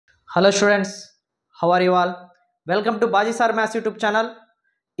Hello students, how are you all? Welcome to Baji Sir Maths YouTube channel.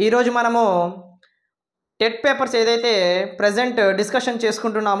 ఈ రోజు మనము TET papers ఏదైతే present discussion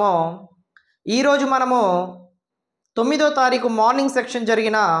చేసుకుంటున్నామో ఈ రోజు మనము 9వ తారీఖు మార్నింగ్ సెక్షన్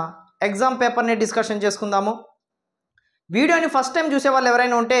జరిగిన ఎగ్జామ్ పేపర్ని డిస్కషన్ చేసుకుందాము. వీడియోని ఫస్ట్ టైం చూసే వాళ్ళు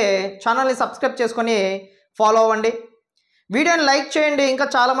ఎవరైనా ఉంటే ఛానల్ని సబ్స్క్రైబ్ చేసుకొని ఫాలో అవ్వండి. వీడియోని లైక్ చేయండి. ఇంకా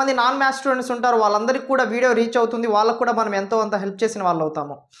చాలామంది నాన్ మ్యాథ్స్ స్టూడెంట్స్ ఉంటారు, వాళ్ళందరికీ కూడా వీడియో రీచ్ అవుతుంది, వాళ్ళకు కూడా మనం ఎంతో అంత హెల్ప్ చేసిన వాళ్ళు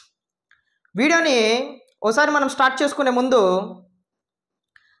అవుతాము. వీడియోని ఒకసారి మనం స్టార్ట్ చేసుకునే ముందు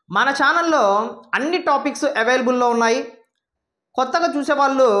మన ఛానల్లో అన్ని టాపిక్స్ అవైలబుల్లో ఉన్నాయి. కొత్తగా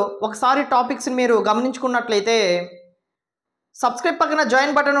చూసేవాళ్ళు ఒకసారి టాపిక్స్ని మీరు గమనించుకున్నట్లయితే సబ్స్క్రైబ్ పక్కన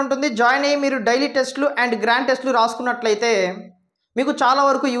జాయిన్ బటన్ ఉంటుంది. జాయిన్ అయ్యి మీరు డైలీ టెస్ట్లు అండ్ గ్రాండ్ టెస్ట్లు రాసుకున్నట్లయితే మీకు చాలా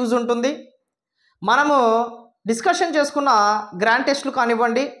వరకు యూజ్ ఉంటుంది. మనము డిస్కషన్ చేసుకున్న గ్రాండ్ టెస్ట్లు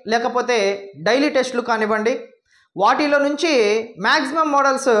కానివ్వండి, లేకపోతే డైలీ టెస్ట్లు కానివ్వండి, వాటిలో నుంచి మ్యాక్సిమం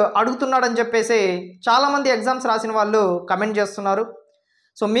మోడల్స్ అడుగుతున్నాడని చెప్పేసి చాలామంది ఎగ్జామ్స్ రాసిన వాళ్ళు కమెంట్ చేస్తున్నారు.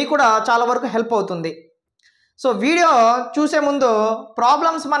 సో మీకు కూడా చాలా వరకు హెల్ప్ అవుతుంది. సో వీడియో చూసే ముందు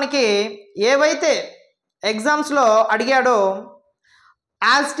ప్రాబ్లమ్స్ మనకి ఏవైతే ఎగ్జామ్స్లో అడిగాడో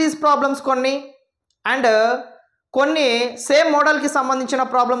యాజ్ ఇట్ ఈజ్ ప్రాబ్లమ్స్ కొన్ని అండ్ కొన్ని సేమ్ మోడల్కి సంబంధించిన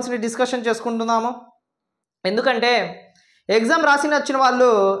ప్రాబ్లమ్స్ని డిస్కషన్ చేసుకుంటున్నాము. ఎందుకంటే ఎగ్జామ్ రాసిన వచ్చిన వాళ్ళు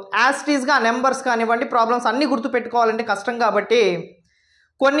యాజ్ ఇట్ ఈజ్గా నెంబర్స్ కానివ్వండి, ప్రాబ్లమ్స్ అన్నీ గుర్తుపెట్టుకోవాలంటే కష్టం కాబట్టి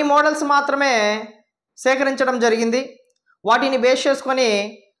కొన్ని మోడల్స్ మాత్రమే సేకరించడం జరిగింది. వాటిని బేస్ చేసుకొని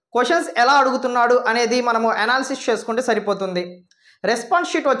క్వశ్చన్స్ ఎలా అడుగుతున్నాడు అనేది మనము అనాలిసిస్ చేసుకుంటే సరిపోతుంది.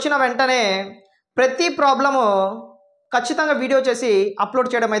 రెస్పాన్స్ షీట్ వచ్చిన వెంటనే ప్రతి ప్రాబ్లము ఖచ్చితంగా వీడియో చేసి అప్లోడ్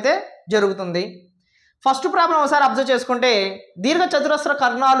చేయడం అయితే జరుగుతుంది. ఫస్ట్ ప్రాబ్లం ఒకసారి అబ్జర్వ్ చేసుకుంటే దీర్ఘ చతురస్ర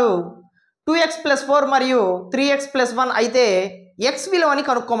కర్ణాలు 2x + 4 మరియు 3x + 1 అయితే x విలువని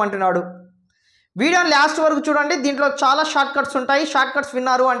కనుక్కోమంటున్నాడు. వీడియోని లాస్ట్ వరకు చూడండి, దీంట్లో చాలా షార్ట్ కట్స్ ఉంటాయి. షార్ట్ కట్స్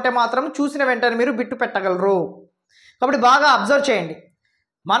విన్నారు అంటే మాత్రం చూసిన వెంటనే మీరు బిట్టు పెట్టగలరు. కాబట్టి బాగా అబ్జర్వ్ చేయండి.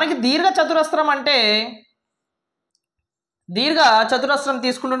 మనకి దీర్ఘ చతురస్రం అంటే దీర్ఘ చతురస్రం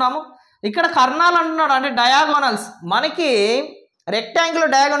తీసుకుంటున్నాము. ఇక్కడ కర్ణాలు అంటున్నాడు అంటే డయాగోనల్స్. మనకి రెక్టాంగిల్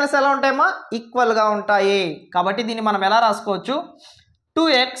డయాగోనల్స్ ఎలా ఉంటాయమ్మా? ఈక్వల్గా ఉంటాయి. కాబట్టి దీన్ని మనం ఎలా రాసుకోవచ్చు?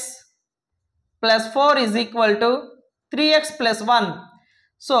 2x + 4 = 3x + 1.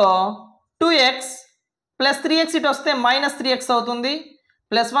 So 2x + 3x ఇటు వస్తే -3x అవుతుంది,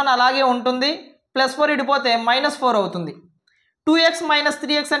 +1 అలాగే ఉంటుంది, +4 ఇటుపోతే -4 అవుతుంది. 2x -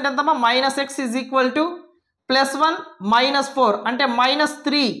 3x అంటే ఎంతమ్మా? -x = +1 - 4 అంటే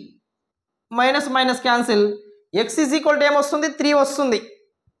 -3 మైనస్ క్యాన్సిల్. x ఏమొస్తుంది? 3 వస్తుంది.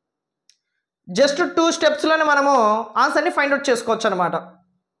 జస్ట్ 2 స్టెప్స్లోనే మనము ఆన్సర్ని ఫైండ్ అవుట్ చేసుకోవచ్చు అనమాట.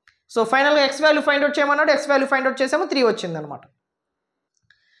 సో ఫైనల్గా x వాల్యూ ఫైండ్ అవుట్ చేయమన్నాడు, x వాల్యూ ఫైండ్ అవుట్ చేసాము, 3 వచ్చింది అనమాట.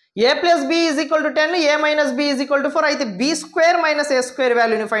 a + b = 10, a - b = 4 అయితే b² - a²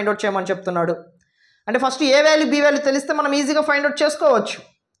 వాల్యూని ఫైండ్ అవుట్ చేయమని చెప్తున్నాడు. అంటే ఫస్ట్ ఏ వాల్యూ బి వాల్యూ తెలిస్తే మనం ఈజీగా ఫైండ్ అవుట్ చేసుకోవచ్చు.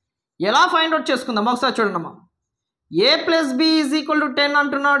 ఎలా ఫైండ్ అవుట్ చేసుకుందాం ఒకసారి చూడండమ్మా. a + b = 10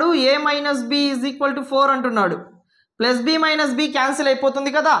 అంటున్నాడు, a - b = 4 అంటున్నాడు. +b - b క్యాన్సిల్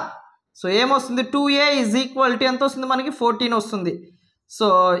అయిపోతుంది కదా. సో ఏమొస్తుంది? 2a = ఎంత వస్తుంది మనకి? 14 వస్తుంది. సో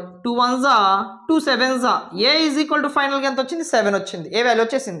 2 1s 2 7s a = ఫైనల్గా ఎంత వచ్చింది? 7 వచ్చింది. ఏ వాల్యూ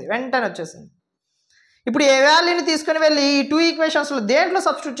వచ్చేసింది, వెంటనే వచ్చేసింది. ఇప్పుడు ఏ వాల్యూని తీసుకొని వెళ్ళి ఈ 2 ఈక్వేషన్స్లో దేంట్లో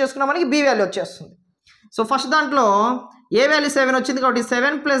సబ్స్టిట్యూట్ చేసుకున్నా మనకి బి వాల్యూ వచ్చేస్తుంది. సో ఫస్ట్ దాంట్లో ఏ వాల్యూ 7 వచ్చింది కాబట్టి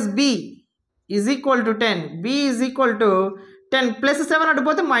 7 + b = 10, b = 10 + 7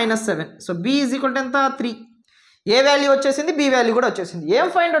 అటుపోతే -7. సో b = ఎంత? 3. ఏ వాల్యూ వచ్చేసింది, బి వాల్యూ కూడా వచ్చేసింది. ఏం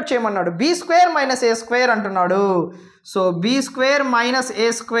ఫైండ్ అవుట్ చేయమన్నాడు? b² - a² అంటున్నాడు. సో b² -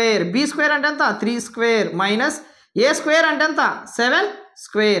 a², b² అంటే ఎంత? 3² -a² అంటే ఎంత?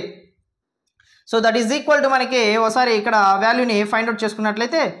 7². So that is equal to మనకి ఒకసారి ఇక్కడ వాల్యూని ఫైండ్ అవుట్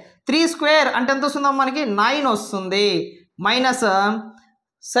చేసుకున్నట్లయితే 3² అంటే ఎంత వస్తుందో మనకి? 9 వస్తుంది.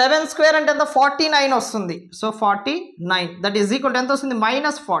 -7² అంటే ఎంత? 49 వస్తుంది. So 49 that is equal to ఎంత వస్తుంది?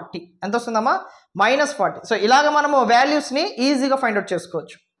 -40. ఎంత వస్తుందమ్మా? -40. సో ఇలాగ మనము వాల్యూస్ని ఈజీగా ఫైండ్ అవుట్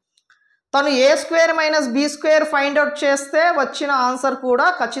చేసుకోవచ్చు. తను a² - b² ఫైండ్ అవుట్ చేస్తే వచ్చిన ఆన్సర్ కూడా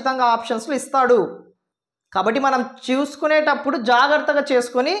ఖచ్చితంగా ఆప్షన్స్లో ఇస్తాడు. కాబట్టి మనం చూసుకునేటప్పుడు జాగ్రత్తగా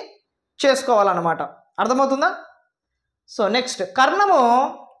చేసుకోవాలన్నమాట. అర్థమవుతుందా? సో నెక్స్ట్ కర్ణము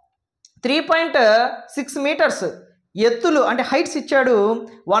 3.6 మీటర్స్, ఎత్తులు అంటే హైట్స్ ఇచ్చాడు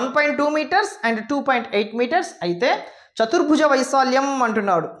 1.2 మీటర్స్ అండ్ 2.8 మీటర్స్ అయితే చతుర్భుజ వైశాల్యం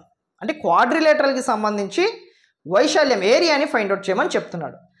అంటున్నాడు. అంటే క్వాడ్రిలేటరల్కి సంబంధించి వైశాల్యం ఏరియాని ఫైండ్ అవుట్ చేయమని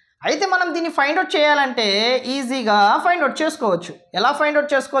చెప్తున్నాడు. అయితే మనం దీన్ని ఫైండ్ అవుట్ చేయాలంటే ఈజీగా ఫైండ్ అవుట్ చేసుకోవచ్చు. ఎలా ఫైండ్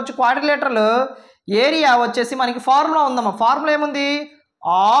అవుట్ చేసుకోవచ్చు? క్వాడ్రిలేటరల్ ఏరియా వచ్చేసి మనకి ఫార్ములా ఉందమ్మా. ఫార్ములా ఏముంది?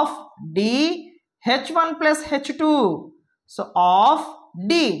 Of d h1 + h2. So of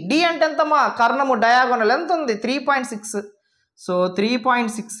D అంటే ఎంతమ్మా కర్ణము డయాగోనల్ ఎంత ఉంది 3.6 సో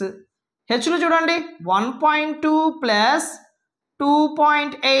 3.6 హెచ్లు చూడండి 1.2 plus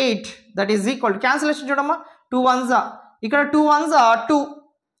 2.8 that is equal cancellation చూడమ్మా 2 1s ఇక్కడ 2 1s 2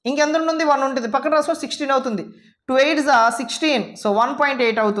 ఇంకెంత ఉంటుంది 1 ఉంటుంది పక్కన రాసుకో 16 అవుతుంది 2 8s 16 సో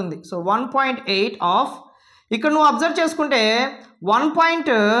 1.8 అవుతుంది సో 1.8 ఆఫ్ ఇక్కడ నువ్వు అబ్జర్వ్ చేసుకుంటే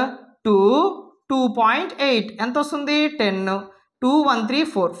 1.2 2.8 ఎంత వస్తుంది 10 2 1 3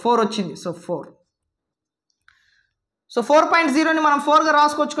 4 వచ్చింది సో 4 సో 4.0ని మనం 4గా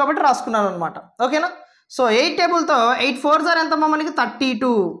రాసుకోవచ్చు కాబట్టి రాసుకున్నాను అనమాట ఓకేనా సో 8 టేబుల్తో 8 4s ఎంతమ్మా మనకి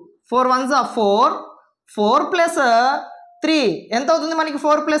 32 4 1s 4 4 ప్లస్ 3 ఎంత అవుతుంది మనకి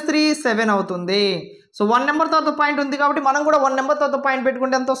 4 ప్లస్ 3 7 అవుతుంది సో 1 నెంబర్ తర్వాత పాయింట్ ఉంది కాబట్టి మనం కూడా 1 నెంబర్ తర్వాత పాయింట్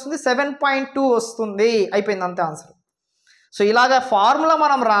పెట్టుకుంటే ఎంత వస్తుంది 7.2 వస్తుంది అయిపోయింది అంతే ఆన్సర్ సో ఇలాగ ఫార్ములా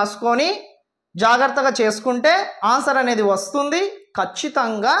మనం రాసుకొని జాగ్రత్తగా చేసుకుంటే ఆన్సర్ అనేది వస్తుంది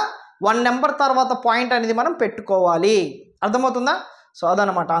ఖచ్చితంగా 1 నెంబర్ తర్వాత పాయింట్ అనేది మనం పెట్టుకోవాలి అర్థమవుతుందా సో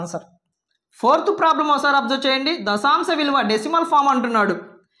అదనమాట ఆన్సర్ 4th ప్రాబ్లం ఒకసారి అబ్జర్వ్ చేయండి దశాంశ విలువ డెసిమల్ ఫామ్ అంటున్నాడు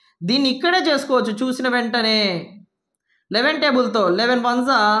దీన్ని ఇక్కడే చేసుకోవచ్చు చూసిన వెంటనే 11 టేబుల్తో 11 1s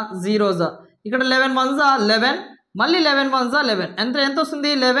 0s ఇక్కడ 11 1s 11 మళ్ళీ 11 1s 11 ఎంత వస్తుంది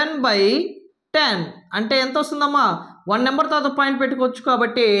 11/10 అంటే ఎంత వస్తుందమ్మా 1 నెంబర్ తర్వాత పాయింట్ పెట్టుకోవచ్చు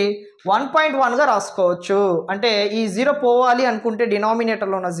కాబట్టి 1.1గా రాసుకోవచ్చు అంటే ఈ 0 పోవాలి అనుకుంటే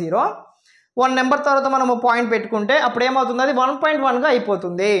డినామినేటర్లో ఉన్న 0 1 నెంబర్ తర్వాత మనము పాయింట్ పెట్టుకుంటే అప్పుడు ఏమవుతుంది అది 1.1గా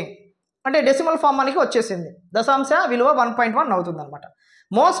అయిపోతుంది అంటే డెసిమల్ ఫామ్ మనకి వచ్చేసింది దశాంశ విలువ 1.1 అవుతుంది అనమాట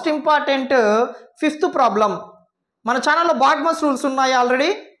మోస్ట్ ఇంపార్టెంట్ 5th ప్రాబ్లం మన ఛానల్లో బాడ్మస్ రూల్స్ ఉన్నాయి ఆల్రెడీ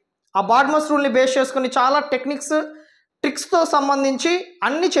ఆ బాడ్మస్ రూల్ని బేస్ చేసుకుని చాలా టెక్నిక్స్ ట్రిక్స్తో సంబంధించి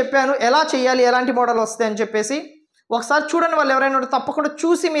అన్నీ చెప్పాను ఎలా చేయాలి ఎలాంటి మోడల్ వస్తాయి అని చెప్పేసి ఒకసారి చూడని వాళ్ళు ఎవరైనా ఉంటే తప్పకుండా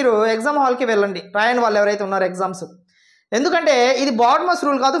చూసి మీరు ఎగ్జామ్ హాల్కి వెళ్ళండి రాయని వాళ్ళు ఎవరైతే ఉన్నారో ఎగ్జామ్స్ ఎందుకంటే ఇది బాడ్మస్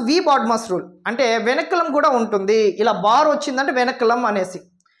రూల్ కాదు వి బాడ్మస్ రూల్ అంటే వెనక్కలం కూడా ఉంటుంది ఇలా బార్ వచ్చిందంటే వెనక్కలం అనేసి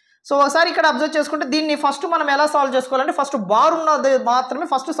సో ఒకసారి ఇక్కడ అబ్జర్వ్ చేసుకుంటే దీన్ని ఫస్ట్ మనం ఎలా సాల్వ్ చేసుకోవాలంటే ఫస్ట్ బార్ ఉన్నది మాత్రమే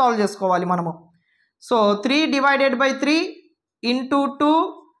ఫస్ట్ సాల్వ్ చేసుకోవాలి మనము so 3/3 into 2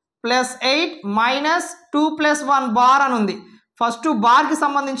 plus 8 minus 2 plus 1 bar అని ఉంది ఫస్ట్ బార్కి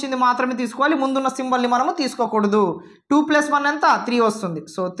సంబంధించింది మాత్రమే తీసుకోవాలి ముందున్న సింబల్ని మనము తీసుకోకూడదు 2 ప్లస్ 1 ఎంత 3 వస్తుంది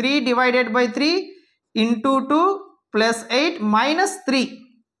so 3/3 into 2 plus 8 minus 3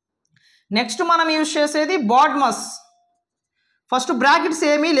 next మనం యూజ్ చేసేది బాడ్మస్ ఫస్ట్ బ్రాకెట్స్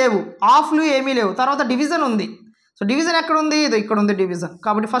ఏమీ లేవు ఆఫ్లు ఏమీ లేవు తర్వాత డివిజన్ ఉంది సో డివిజన్ ఎక్కడ ఉంది ఇది ఇక్కడ ఉంది డివిజన్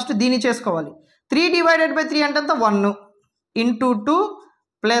కాబట్టి ఫస్ట్ దీన్ని చేసుకోవాలి 3/3 అంటే ఎంత 1 ఇంటూ 2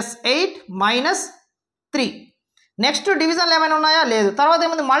 ప్లస్ 8 మైనస్ 3 నెక్స్ట్ డివిజన్లు ఏమైనా ఉన్నాయా లేదు తర్వాత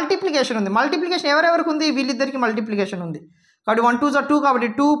ఏముంది మల్టిప్లికేషన్ ఉంది మల్టిప్లికేషన్ ఎవరెవరికి ఉంది వీళ్ళిద్దరికి మల్టిప్లికేషన్ ఉంది కాబట్టి 1 2 2 కాబట్టి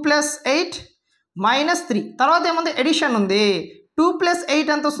 2 ప్లస్ 8 మైనస్ 3 తర్వాత ఏముంది ఎడిషన్ ఉంది 2 ప్లస్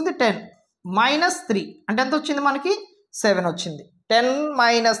 8 ఎంత వస్తుంది 10 మైనస్ 3 అంటే ఎంత వచ్చింది మనకి 7 వచ్చింది 10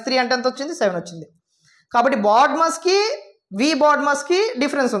 మైనస్ 3 అంటే ఎంత వచ్చింది 7 వచ్చింది కాబట్టి బాడ్మస్కి వి బాడ్మస్కి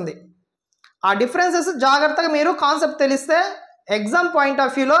డిఫరెన్స్ ఉంది ఆ డిఫరెన్సెస్ జాగ్రత్తగా మీరు కాన్సెప్ట్ తెలిస్తే ఎగ్జామ్ పాయింట్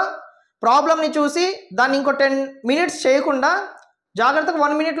ఆఫ్ వ్యూలో ప్రాబ్లమ్ని చూసి దాన్ని ఇంకో 10 minutes చేయకుండా జాగ్రత్తగా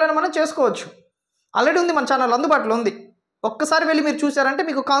 1 minute మనం చేసుకోవచ్చు ఆల్రెడీ ఉంది మన ఛానల్ అందుబాటులో ఉంది ఒక్కసారి వెళ్ళి మీరు చూసారంటే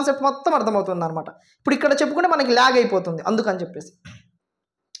మీకు కాన్సెప్ట్ మొత్తం అర్థమవుతుంది అనమాట ఇప్పుడు ఇక్కడ చెప్పుకుంటే మనకి ల్యాగ్ అయిపోతుంది అందుకని చెప్పేసి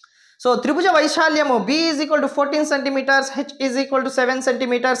so త్రిభుజ వైశాల్యము b = 14 cm h = 7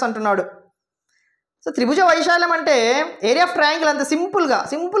 cm అంటున్నాడు సో త్రిభుజ వైశాల్యం అంటే ఏరియా ఆఫ్ ట్రయాంగిల్ అంత సింపుల్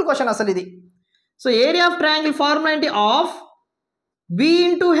క్వశ్చన్ అసలు ఇది so area of triangle formula ఏంటి ఆఫ్ b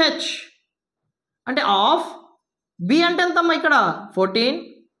ఇంటూ హెచ్ అంటే ఆఫ్ b అంటే ఎంతమ్మా ఇక్కడ 14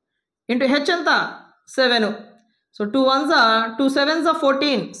 ఇంటూ హెచ్ ఎంత 7 so 2 1s 2 7s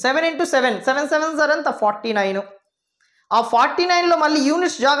 14 7 into 7 7 7s ఎంత 49 ఆ 49లో మళ్ళీ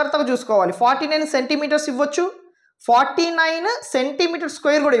యూనిట్స్ జాగ్రత్తగా చూసుకోవాలి 49 సెంటీమీటర్స్ ఇవ్వచ్చు 49 సెంటీమీటర్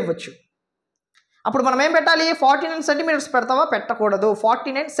స్క్వేర్ కూడా ఇవ్వచ్చు అప్పుడు మనం ఏం పెట్టాలి 49 సెంటీమీటర్స్ పెడతావా పెట్టకూడదు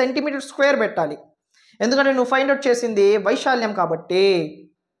 49 సెంటీమీటర్ స్క్వేర్ పెట్టాలి ఎందుకంటే నువ్వు ఫైండ్ అవుట్ చేసింది వైశాల్యం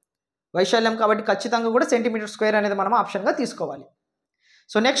కాబట్టి ఖచ్చితంగా కూడా సెంటీమీటర్ స్క్వేర్ అనేది మనం ఆప్షన్గా తీసుకోవాలి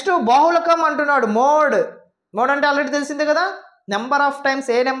సో నెక్స్ట్ బాహుళకం అంటున్నాడు మోడ్ అంటే ఆల్రెడీ తెలిసిందే కదా number of times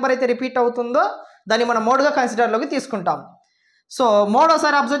A number అయితే రిపీట్ అవుతుందో దాన్ని మనం మోడ్గా కన్సిడర్లోకి తీసుకుంటాం సో మోడ్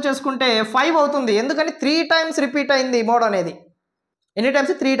ఒకసారి అబ్జర్వ్ చేసుకుంటే 5 అవుతుంది ఎందుకని 3 times రిపీట్ అయింది మోడ్ అనేది ఎన్ని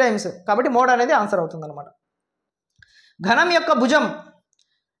టైమ్స్ 3 times కాబట్టి మోడ్ అనేది ఆన్సర్ అవుతుంది అనమాట ఘనం యొక్క భుజం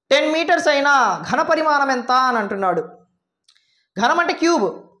 10 meters అయినా ఘన పరిమాణం ఎంత అని అంటున్నాడు ఘనం అంటే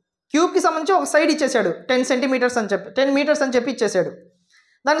క్యూబ్కి సంబంధించి ఒక సైడ్ ఇచ్చేసాడు 10 centimeters అని చెప్పి 10 meters అని చెప్పి ఇచ్చేసాడు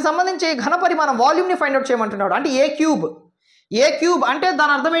దానికి సంబంధించి ఘన పరిమాణం వాల్యూమ్ని ఫైండ్ అవుట్ చేయమంటున్నాడు అంటే ఏ క్యూబ్ అంటే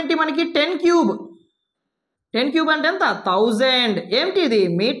దాని అర్థం ఏంటి మనకి 10 cube 10 క్యూబ్ అంటే ఎంత 1000. ఏమిటి ఇది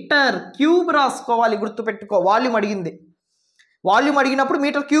మీటర్ క్యూబ్ రాసుకోవాలి, గుర్తుపెట్టుకో. వాల్యూమ్ అడిగింది, వాల్యూమ్ అడిగినప్పుడు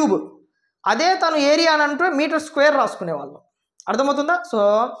మీటర్ క్యూబ్. అదే తను ఏరియా అని అంటే మీటర్ స్క్వేర్ రాసుకునేవాళ్ళం. అర్థమవుతుందా? సో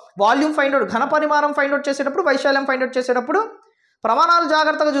వాల్యూమ్ ఫైండ్ అవుట్, ఘన పరిమాణం ఫైండ్ అవుట్ చేసేటప్పుడు, వైశాల్యం ఫైండ్ అవుట్ చేసేటప్పుడు ప్రమాణాలు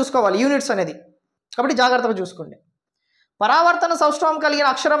జాగ్రత్తగా చూసుకోవాలి, యూనిట్స్ అనేది. కాబట్టి జాగ్రత్తగా చూసుకోండి. పరావర్తన సౌష్ఠవం కలిగిన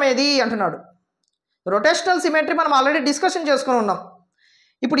అక్షరం ఏది అంటున్నాడు. రొటేషనల్ సిమెట్రీ మనం ఆల్రెడీ డిస్కషన్ చేసుకుని ఉన్నాం.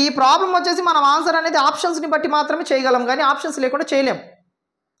 ఇప్పుడు ఈ ప్రాబ్లం వచ్చేసి మనం ఆన్సర్ అనేది ఆప్షన్స్ని బట్టి మాత్రమే చేయగలం, కానీ ఆప్షన్స్ లేకుండా చేయలేం.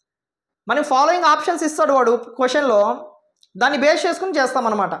 మనకి ఫాలోయింగ్ ఆప్షన్స్ ఇస్తాడు వాడు క్వశ్చన్లో, దాన్ని బేస్ చేసుకుని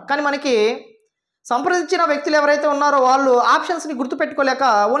చేస్తామన్నమాట. కానీ మనకి సంప్రదించిన వ్యక్తులు ఎవరైతే ఉన్నారో వాళ్ళు ఆప్షన్స్ని గుర్తుపెట్టుకోలేక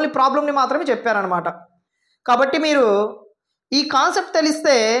ఓన్లీ ప్రాబ్లమ్ని మాత్రమే చెప్పారనమాట. కాబట్టి మీరు ఈ కాన్సెప్ట్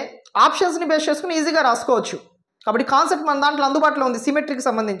తెలిస్తే ఆప్షన్స్ని బేస్ చేసుకుని ఈజీగా రాసుకోవచ్చు. కాబట్టి కాన్సెప్ట్ మన దాంట్లో అందుబాటులో ఉంది, సిమెట్రీకి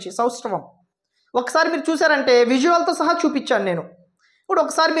సంబంధించి సౌష్ఠవం. ఒకసారి మీరు చూసారంటే విజువల్తో సహా చూపించాను నేను. ఇప్పుడు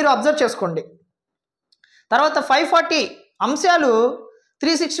ఒకసారి మీరు అబ్జర్వ్ చేసుకోండి. తర్వాత 540 అంశాలు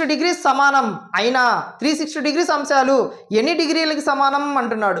 360 డిగ్రీస్ సమానం అయినా 360 డిగ్రీస్ అంశాలు ఎన్ని డిగ్రీలకి సమానం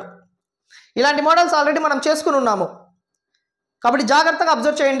అంటున్నాడు. ఇలాంటి మోడల్స్ ఆల్రెడీ మనం చేసుకుని ఉన్నాము. కాబట్టి జాగ్రత్తగా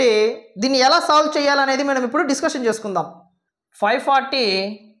అబ్జర్వ్ చేయండి. దీన్ని ఎలా సాల్వ్ చేయాలనేది మనం ఇప్పుడు డిస్కషన్ చేసుకుందాం. 540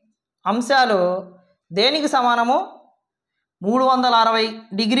 అంశాలు దేనికి సమానము? 360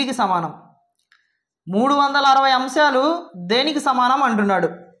 డిగ్రీకి సమానం. 360 అంశాలు దేనికి సమానం అంటున్నాడు.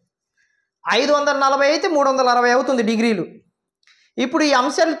 540 అయితే 360 అవుతుంది డిగ్రీలు. ఇప్పుడు ఈ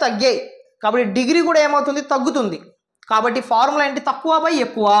అంశాలు తగ్గాయి కాబట్టి డిగ్రీ కూడా ఏమవుతుంది? తగ్గుతుంది. కాబట్టి ఫార్ములా ఏంటి? తక్కువ బై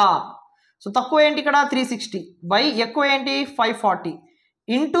ఎక్కువ. సో తక్కువ ఏంటి ఇక్కడ? 360 బై ఎక్కువ ఏంటి? 540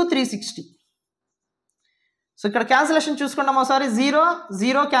 ఇంటూ 360. సో ఇక్కడ క్యాన్సిలేషన్ చూసుకున్నాం ఒకసారి. 0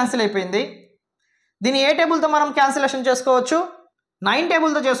 0 క్యాన్సిల్ అయిపోయింది. దీన్ని ఏ టేబుల్తో మనం క్యాన్సిలేషన్ చేసుకోవచ్చు? 9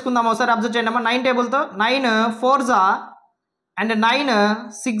 టేబుల్తో చేసుకుందాం. ఒకసారి అబ్జర్వ్ చేయండి అమ్మా. 9 టేబుల్తో 9 4 అండ్ 9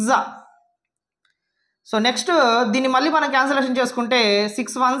 6. సో నెక్స్ట్ దీన్ని మళ్ళీ మనం క్యాన్సిలేషన్ చేసుకుంటే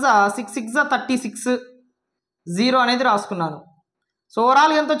 6 1 6 6 36 0 అనేది రాసుకున్నాను. సో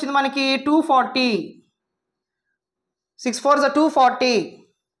ఓవరాల్గా ఎంత వచ్చింది మనకి? 240. 6 4 240.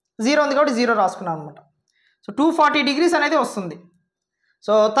 0 ఉంది కాబట్టి 0 రాసుకున్నాను అనమాట. సో 240 డిగ్రీస్ అనేది వస్తుంది.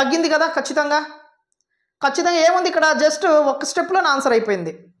 సో తగ్గింది కదా ఖచ్చితంగా. ఏముంది ఇక్కడ? జస్ట్ ఒక స్టెప్లో ఆన్సర్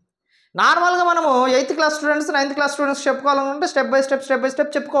అయిపోయింది. నార్మల్గా మనము 8th class students 9th class students చెప్పుకోవాలనుకుంటే step by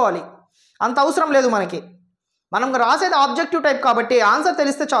step చెప్పుకోవాలి. అంత అవసరం లేదు మనకి. మనం రాసేది ఆబ్జెక్టివ్ టైప్ కాబట్టి ఆన్సర్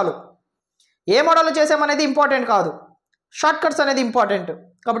తెలిస్తే చాలు. ఏ మోడల్లో చేసామనేది ఇంపార్టెంట్ కాదు, షార్ట్ కట్స్ అనేది ఇంపార్టెంట్.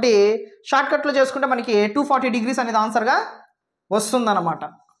 కాబట్టి షార్ట్ కట్లో చేసుకుంటే మనకి 240 డిగ్రీస్ అనేది ఆన్సర్గా వస్తుందన్నమాట.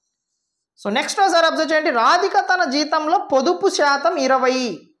 సో నెక్స్ట్ ఒకసారి అబ్జర్వ్ చేయండి. రాధిక తన జీతంలో పొదుపు శాతం 20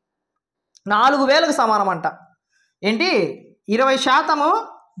 4000కు సమానం అంట. ఏంటి? 20%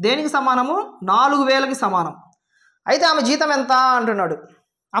 దేనికి సమానము? 4000కి సమానం. అయితే ఆమె జీతం ఎంత అంటున్నాడు.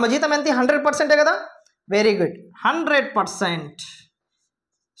 ఆమె జీతం ఎంత? 100% కదా. Very good, 100%.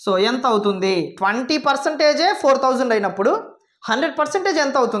 సో ఎంత అవుతుంది? 20% 4000 అయినప్పుడు 100%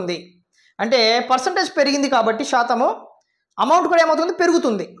 ఎంత అవుతుంది అంటే పర్సంటేజ్ పెరిగింది కాబట్టి శాతము, అమౌంట్ కూడా ఏమవుతుంది?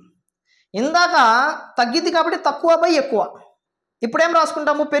 పెరుగుతుంది. ఇందాక తగ్గిద్ది కాబట్టి తక్కువ బై ఎక్కువ. ఇప్పుడు ఏం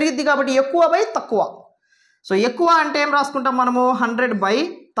రాసుకుంటాము? పెరిగిద్ది కాబట్టి ఎక్కువ బై తక్కువ. సో ఎక్కువ అంటే ఏం రాసుకుంటాం మనము? 100 బై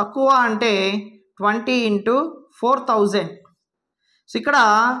తక్కువ అంటే 20 ఇంటూ 4000. సో ఇక్కడ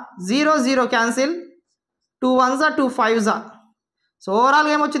 0 0 క్యాన్సిల్, 2 1 2 5. సో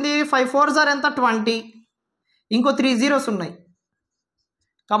ఓవరాల్గా ఏమొచ్చింది? 5 4 ఎంత? 20. ఇంకో 3 zeros ఉన్నాయి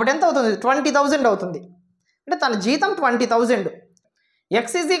కాబట్టి ఎంత అవుతుంది? 20,000 అవుతుంది. అంటే తన జీతం 20,000.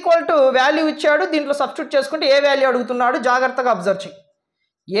 X is equal to value ఇచ్చాడు, దీంట్లో సబ్స్టిట్యూట్ చేసుకుంటే ఏ వాల్యూ అడుగుతున్నాడు జాగ్రత్తగా అబ్జర్వ్ చేయి.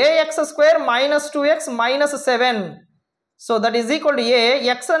 ax² minus 2x minus 7. So that is equal to A.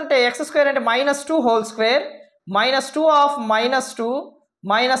 X అంటే x² అంటే -2 హోల్ స్క్వేర్ -2 ఆఫ్ -2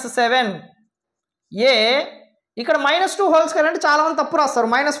 -7. ఏ ఇక్కడ -2 హోల్ స్క్వేర్ అంటే చాలామంది తప్పు రాస్తారు,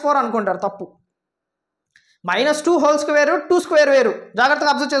 -4 అనుకుంటారు. తప్పు. -2 హోల్ స్క్వేర్ 2 స్క్వేర్ వేరు.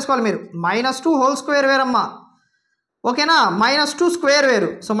 జాగ్రత్తగా అబ్జర్వ్ చేసుకోవాలి మీరు. -2 హోల్ స్క్వేర్ వేరమ్మా, ఓకేనా. -2 స్క్వేర్ వేరు.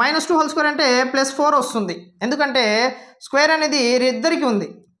 సో -2 హోల్ స్క్వేర్ అంటే +4 వస్తుంది, ఎందుకంటే స్క్వేర్ అనేది ఇద్దరికి ఉంది.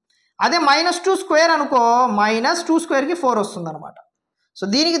 అదే -2 స్క్వేర్ అనుకో, -2 స్క్వేర్కి 4 వస్తుంది అనమాట. సో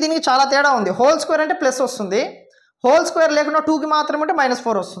దీనికి చాలా తేడా ఉంది. హోల్ స్క్వేర్ అంటే ప్లస్ వస్తుంది, హోల్ స్క్వేర్ లేకుండా 2కి మాత్రం అంటే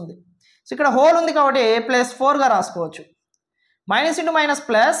 -4 వస్తుంది. సో ఇక్కడ హోల్ ఉంది కాబట్టి +4గా రాసుకోవచ్చు. Minus into minus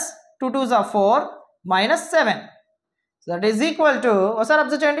plus 2 2 4 -7. So that is equal to, ఒకసారి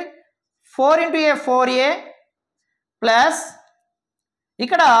అబ్జర్వ్ చేయండి, 4 ఇంటూ ఏ 4a ప్లస్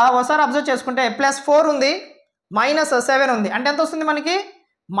ఇక్కడ ఒకసారి అబ్జర్వ్ చేసుకుంటే +4 ఉంది, -7 ఉంది, అంటే ఎంత వస్తుంది మనకి?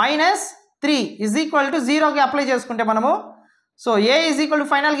 -3 ఈజ్ ఈక్వల్ టు 0కి అప్లై చేసుకుంటే మనము, so A is equal to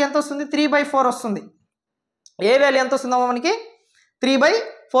ఫైనల్కి ఎంత వస్తుంది? 3/4 వస్తుంది. ఏ వాల్యూ ఎంత వస్తుందో మనకి?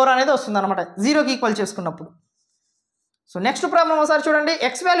 3/4 అనేది వస్తుంది అనమాట 0కి ఈక్వల్ చేసుకున్నప్పుడు. సో నెక్స్ట్ ప్రాబ్లం ఒకసారి చూడండి.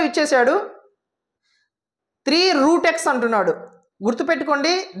 ఎక్స్ వాల్యూ ఇచ్చేసాడు, 3√x అంటున్నాడు.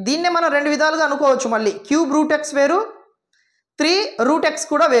 గుర్తుపెట్టుకోండి, దీన్నే మనం రెండు విధాలుగా అనుకోవచ్చు. మళ్ళీ ³ వేరు, 3√x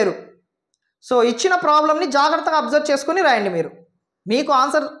కూడా వేరు. సో ఇచ్చిన ప్రాబ్లమ్ని జాగ్రత్తగా అబ్జర్వ్ చేసుకొని రాయండి. మీకు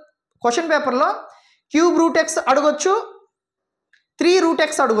ఆన్సర్ క్వశ్చన్ పేపర్లో ³ అడగొచ్చు,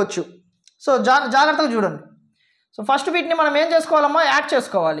 3√x అడగొచ్చు. సో జాగ్రత్తగా చూడండి. సో ఫస్ట్ వీటిని మనం ఏం చేసుకోవాలమ్మా, యాడ్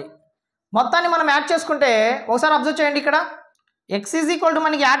చేసుకోవాలి. మొత్తాన్ని మనం యాడ్ చేసుకుంటే ఒకసారి అబ్జర్వ్ చేయండి. ఇక్కడ x =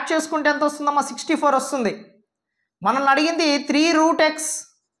 మనకి యాడ్ చేసుకుంటే ఎంత వస్తుందమ్మా, 64 వస్తుంది. మనల్ని అడిగింది 3√x.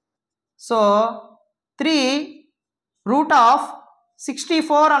 సో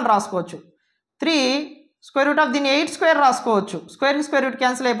 3√64 అని రాసుకోవచ్చు. 3 దీన్ని 8² రాసుకోవచ్చు. స్క్వేర్ రూట్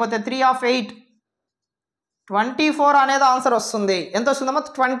క్యాన్సిల్ అయిపోతే 3/8 24 అనేది ఆన్సర్ వస్తుంది. ఎంత వస్తుందమ్మా,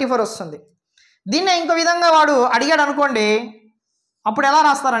 24 వస్తుంది. దీన్నే ఇంకో విధంగా వాడు అడిగాడు అనుకోండి, అప్పుడు ఎలా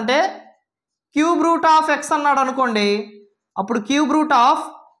రాస్తారంటే ³ అన్నాడు అనుకోండి, అప్పుడు ³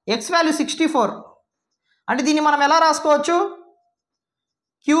 వాల్యూ 64. అంటే దీన్ని మనం ఎలా రాసుకోవచ్చు,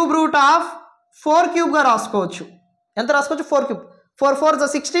 ³ రాసుకోవచ్చు. ఎంత రాసుకోవచ్చు, 4³ 4 4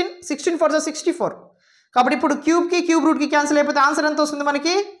 16, 16 4 64. కాబట్టి ఇప్పుడు ³ క్యాన్సిల్ అయిపోతే ఆన్సర్ ఎంత వస్తుంది,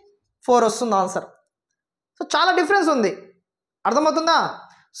 మనకి 4 వస్తుంది ఆన్సర్. సో చాలా డిఫరెన్స్ ఉంది, అర్థమవుతుందా?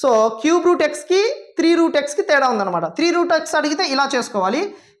 సో ³ 3√x తేడా ఉందన్నమాట. 3√x అడిగితే ఇలా చేసుకోవాలి,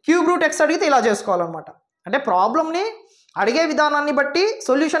 ³ అడిగితే ఇలా చేసుకోవాలన్నమాట. అంటే ప్రాబ్లమ్ని అడిగే విధానాన్ని బట్టి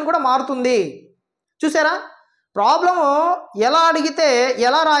సొల్యూషన్ కూడా మారుతుంది. చూసారా, ప్రాబ్లము ఎలా అడిగితే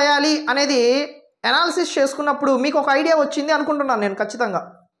ఎలా రాయాలి అనేది అనాలిసిస్ చేసుకున్నప్పుడు మీకు ఒక ఐడియా వచ్చింది అనుకుంటున్నాను నేను ఖచ్చితంగా.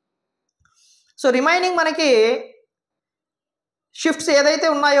 సో రిమైనింగ్ మనకి షిఫ్ట్స్ ఏదైతే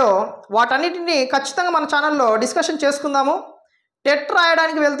ఉన్నాయో వాటన్నిటిని ఖచ్చితంగా మన ఛానల్లో డిస్కషన్ చేసుకుందాము. టెట్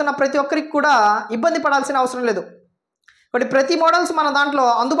రాయడానికి వెళ్తున్న ప్రతి ఒక్కరికి కూడా ఇబ్బంది పడాల్సిన అవసరం లేదు. కాబట్టి ప్రతి మోడల్స్ మన దాంట్లో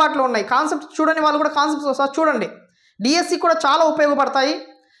అందుబాటులో ఉన్నాయి. కాన్సెప్ట్ చూడని వాళ్ళు కూడా కాన్సెప్ట్స్ ఒకసారి చూడండి. డిఎస్సి కూడా చాలా ఉపయోగపడతాయి.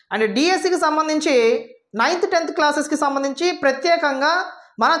 అండ్ డిఎస్సికి సంబంధించి 9th 10th క్లాసెస్కి సంబంధించి ప్రత్యేకంగా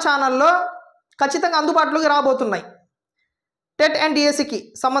మన ఛానల్లో ఖచ్చితంగా అందుబాటులోకి రాబోతున్నాయి. టెట్ అండ్ డిఎస్సికి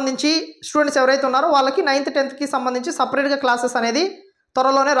సంబంధించి స్టూడెంట్స్ ఎవరైతే ఉన్నారో వాళ్ళకి 9th 10thకి సంబంధించి సపరేట్గా క్లాసెస్ అనేది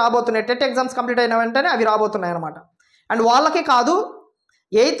త్వరలోనే రాబోతున్నాయి. టెట్ ఎగ్జామ్స్ కంప్లీట్ అయిన వెంటనే అవి రాబోతున్నాయి అన్నమాట. అండ్ వాళ్ళకే కాదు,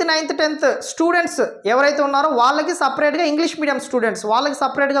 8th 9th 10th స్టూడెంట్స్ ఎవరైతే ఉన్నారో వాళ్ళకి సపరేట్గా, ఇంగ్లీష్ మీడియం స్టూడెంట్స్ వాళ్ళకి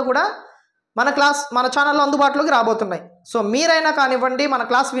సపరేట్గా కూడా మన ఛానల్లో అందుబాటులోకి రాబోతున్నాయి. సో మీరైనా కానివ్వండి, మన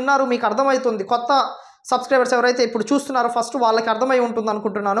క్లాస్ విన్నారు, మీకు అర్థమవుతుంది. కొత్త సబ్స్క్రైబర్స్ ఎవరైతే ఇప్పుడు చూస్తున్నారో ఫస్ట్ వాళ్ళకి అర్థమై ఉంటుంది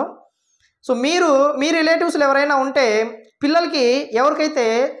అనుకుంటున్నాను. సో మీ రిలేటివ్స్లో ఎవరైనా ఉంటే, పిల్లలకి ఎవరికైతే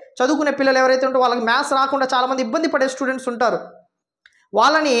చదువుకునే పిల్లలు ఎవరైతే ఉంటే వాళ్ళకి మ్యాథ్స్ రాకుండా చాలామంది ఇబ్బంది పడే స్టూడెంట్స్ ఉంటారు.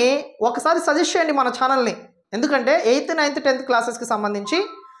 వాళ్ళని ఒకసారి సజెస్ట్ చేయండి మన ఛానల్ని. ఎందుకంటే 8th 9th 10th క్లాసెస్కి సంబంధించి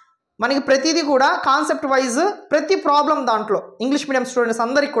మనకి ప్రతిదీ కూడా కాన్సెప్ట్ వైజ్ ప్రతి ప్రాబ్లం దాంట్లో ఇంగ్లీష్ మీడియం స్టూడెంట్స్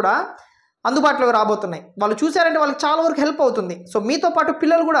అందరికీ కూడా అందుబాటులోకి రాబోతున్నాయి. వాళ్ళు చూసారంటే వాళ్ళకి చాలా వరకు హెల్ప్ అవుతుంది. సో మీతో పాటు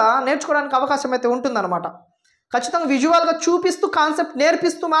పిల్లలు కూడా నేర్చుకోవడానికి అవకాశం అయితే ఉంటుందన్నమాట. ఖచ్చితంగా విజువల్గా చూపిస్తూ కాన్సెప్ట్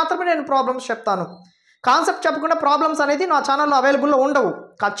నేర్పిస్తూ మాత్రమే నేను ప్రాబ్లమ్స్ చెప్తాను. కాన్సెప్ట్ చెప్పకుండా ప్రాబ్లమ్స్ అనేది నా ఛానల్లో అవైలబుల్లో ఉండవు.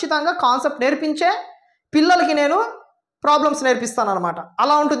 ఖచ్చితంగా కాన్సెప్ట్ నేర్పించే పిల్లలకి నేను ప్రాబ్లమ్స్ నేర్పిస్తాను అనమాట.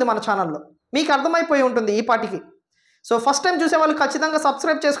 అలా ఉంటుంది మన ఛానల్లో. మీకు అర్థమైపోయి ఉంటుంది ఈ పాటికి. సో ఫస్ట్ టైం చూసే వాళ్ళు ఖచ్చితంగా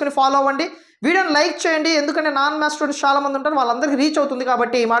సబ్స్క్రైబ్ చేసుకుని ఫాలో అవ్వండి. వీడియోని లైక్ చేయండి, ఎందుకంటే నాన్ మ్యాథ్స్ స్టూడెంట్స్ చాలామంది ఉంటారు, వాళ్ళందరికీ రీచ్ అవుతుంది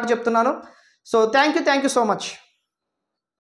కాబట్టి ఈ మాట చెప్తున్నాను. So thank you so much.